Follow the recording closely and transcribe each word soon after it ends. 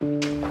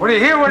What do you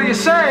hear? What do you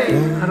say?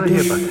 How did I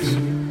hear about this?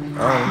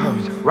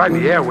 Right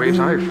in the airwaves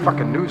on every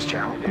fucking news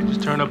channel. Yeah,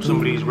 just turn up some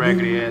of these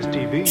raggedy-ass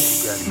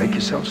TVs you got. Make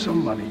yourself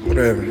some money.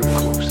 Whatever. You're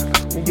close to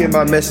them. You get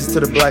my message to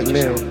the black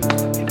man.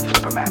 Into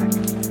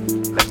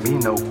Flip-O-Matic. Let me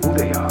know who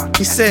they are.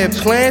 He said,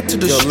 plan to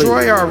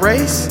destroy our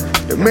race.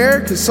 The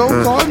American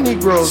so-called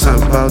Negroes.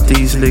 Something about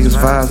these niggas'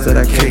 vibes that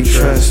I can't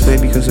trust.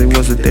 Maybe because they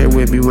wasn't there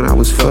with me when I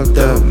was fucked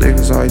up.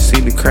 Niggas always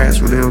seem to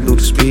crash when they don't do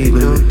the speed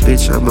limit.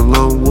 Bitch, I'm a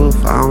lone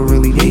wolf, I don't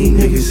really need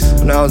niggas.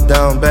 When I was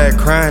down bad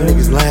crying,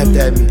 niggas laughed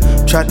at me.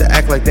 Tried to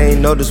act like they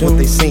ain't noticed what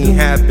they seen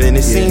happen.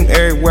 It seemed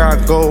everywhere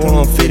I go, I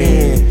don't fit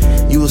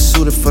in. You was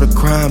suited for the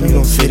crime, you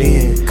don't fit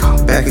in.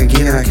 Back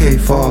again, I can't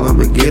fall,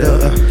 I'ma get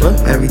up.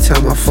 Every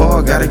time I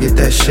fall, gotta get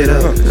that shit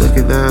up.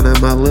 Looking down at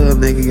my little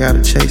nigga,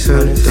 gotta chase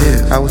her.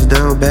 Damn, I was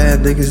down bad,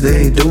 niggas,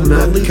 they ain't do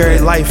nothing. Carry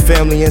life,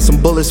 family, and some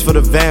bullets for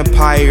the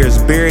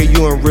vampires. Bury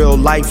you in real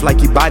life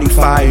like your body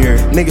fire.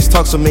 Niggas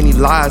talk so many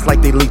lies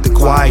like they leaked the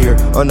choir.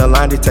 On the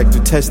lie detector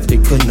test, they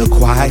couldn't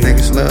acquire.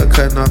 Niggas love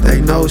cutting off they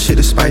nose shit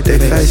despite they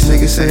face.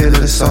 Niggas saying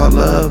that it's all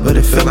love, but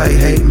it feel like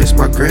hate. Miss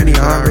my granny,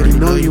 I already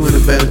know you in a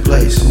better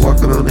place.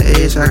 Walking on the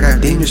edge, I got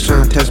demons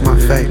trying to test my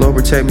fate. Lord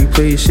protect me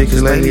please shit,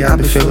 cause lately I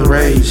been feeling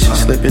rage.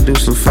 Slip and do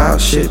some foul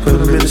shit, put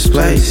him in his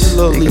place.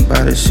 Think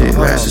about this shit,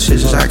 rash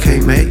decisions I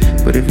can't make.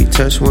 But if he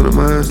touch one of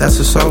mine, that's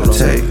a soul to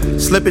take.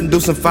 Slip and do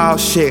some foul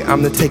shit,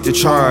 I'm to take the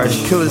charge.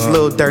 Kill his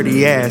little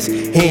dirty ass.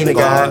 He ain't a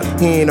god,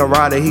 he ain't a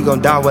rider, he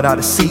gon' die without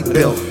a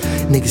seatbelt.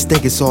 Niggas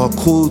think it's all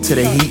cool till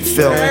the heat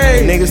felt.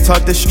 Niggas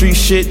talk the street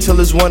shit till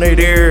it's one of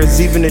theirs.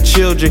 Even the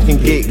children can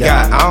get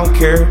got, I don't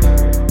care.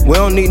 We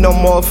don't need no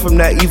more from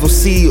that evil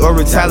seed or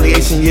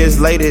retaliation years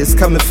later, it's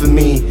coming for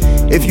me.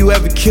 If you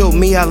ever killed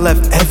me, I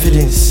left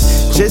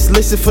evidence. Just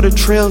listen for the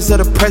trails of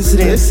the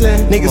president.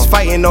 Niggas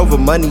fighting over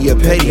money, you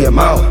pay them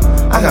out.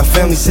 I got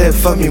family said,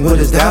 fuck me, what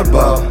is that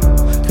about?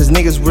 Cause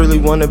niggas really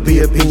wanna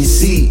be up in your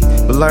seat,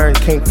 but learn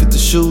can't fit the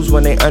shoes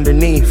when they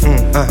underneath.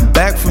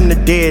 Back from the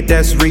dead,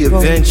 that's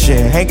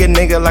reinvention. Hang a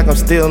nigga like I'm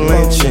still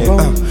lynching.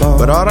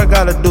 But all I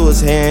gotta do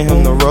is hand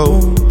him the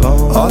rope.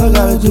 All I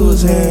gotta do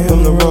is hand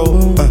him the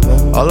rope.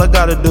 All I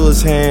gotta do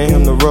is hand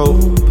him the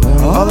rope.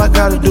 All I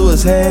gotta do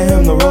is hand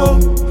him the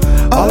rope.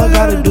 All I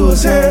gotta do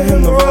is hand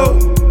him the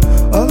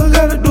rope. All I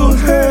gotta do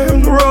is hand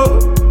him the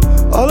rope.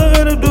 All I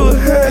gotta do is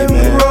hand him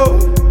the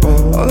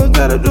rope. All I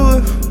gotta do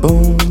is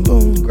boom,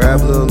 boom.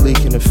 Grab a little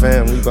Leek in the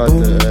fam. We about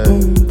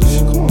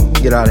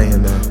to get out of here,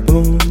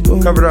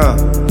 man. Cover it up.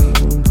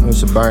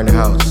 It's a burning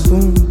house.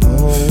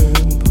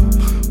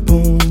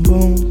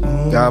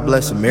 God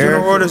bless America.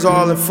 General orders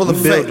all in full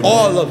effect.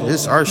 All of it.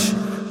 This is our shit.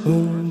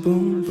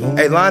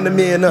 Hey, line the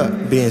men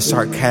up. Being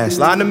sarcastic.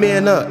 Line the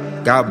men up.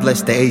 God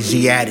bless the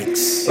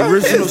Asiatics.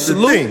 Original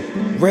salute.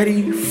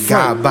 Ready for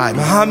God body.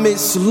 Muhammad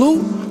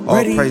salute.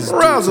 Ready.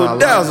 Razzle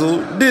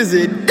dazzle.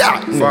 Dizzy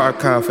dot.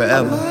 Farrakhan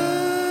forever.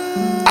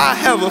 I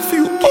have a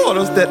few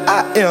orders that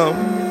I am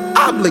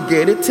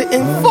obligated to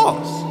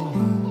enforce.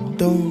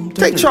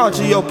 Take charge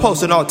of your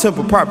post and all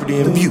temple property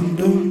in view.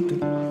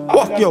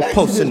 Walk your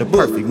post in the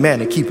perfect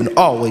manner, keeping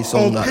always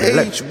on the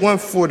page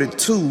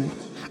 142,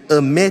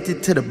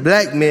 amended to the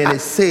black man, it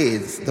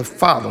says the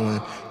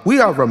following. We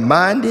are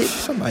reminded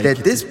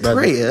that this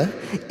prayer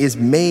is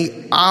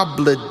made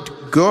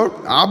obligatory.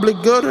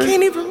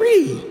 Can't even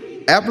read.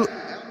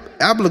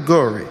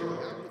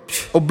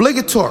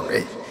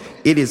 Obligatory.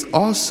 It is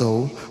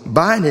also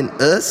binding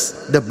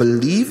us, the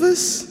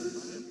believers,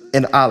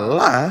 in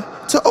Allah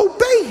to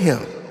obey Him.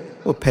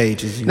 What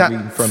page is you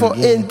reading from for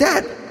again? In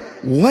that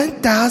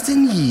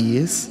 1,000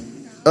 years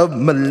of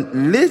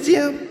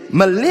millennium,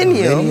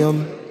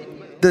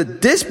 the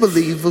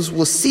disbelievers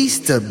will cease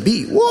to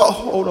be. Whoa,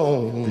 hold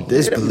on. The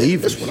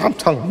disbelievers, what I'm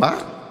talking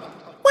about.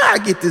 Where I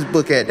get this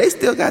book at? They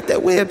still got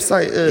that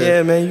website.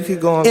 Yeah, man, you could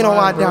go on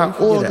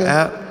NOI.org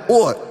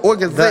or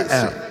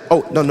organization.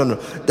 Oh, no.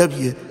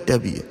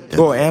 www.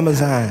 Or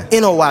Amazon.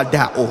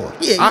 NOI.org.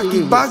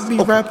 AkBar be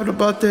rapping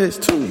about this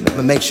too. I'm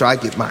gonna make sure I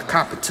get my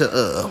copy to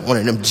one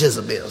of them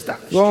Jezebels.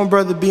 Go on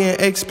Brother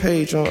BNX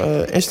page on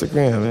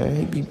Instagram, man.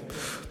 He be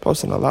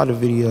posting a lot of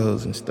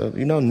videos and stuff.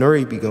 You know,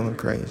 Nuri be going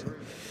crazy.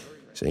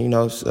 So, you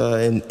know,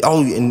 in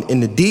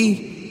the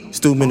D,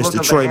 Stu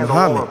Minister Troy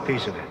Muhammad.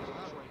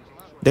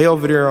 They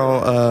over there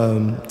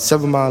on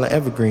 7 Mile and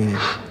Evergreen.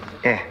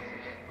 Yeah.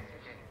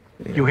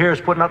 You hear us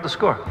putting out the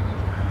score?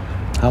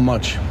 How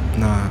much?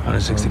 Nah.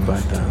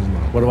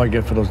 165,000. What do I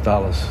get for those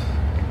dollars?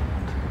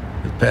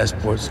 The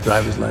passports,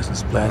 driver's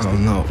license, plastic. I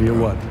don't know. For your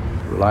what?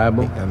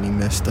 Reliable? Got me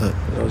messed up.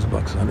 Those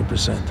bucks,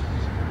 100%.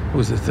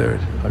 Who's the third?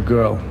 A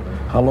girl.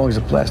 How long is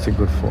the plastic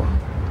good for?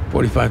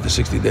 45 to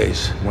 60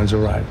 days. When's the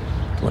ride?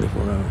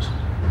 24 hours.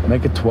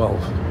 Make it 12.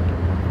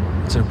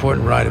 It's an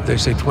important ride. If they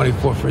say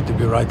 24 for it to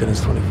be right, then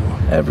it's 24.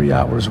 Every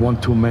hour is one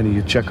too many.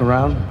 You check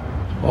around?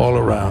 All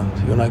around.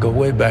 You and I go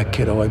way back,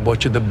 kiddo. I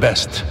bought you the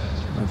best.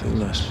 Nothing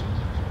less.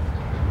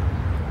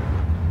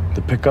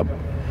 The pickup?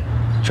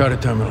 Charter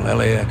terminal,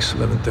 LAX,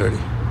 11:30.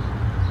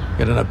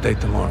 Get an update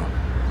tomorrow.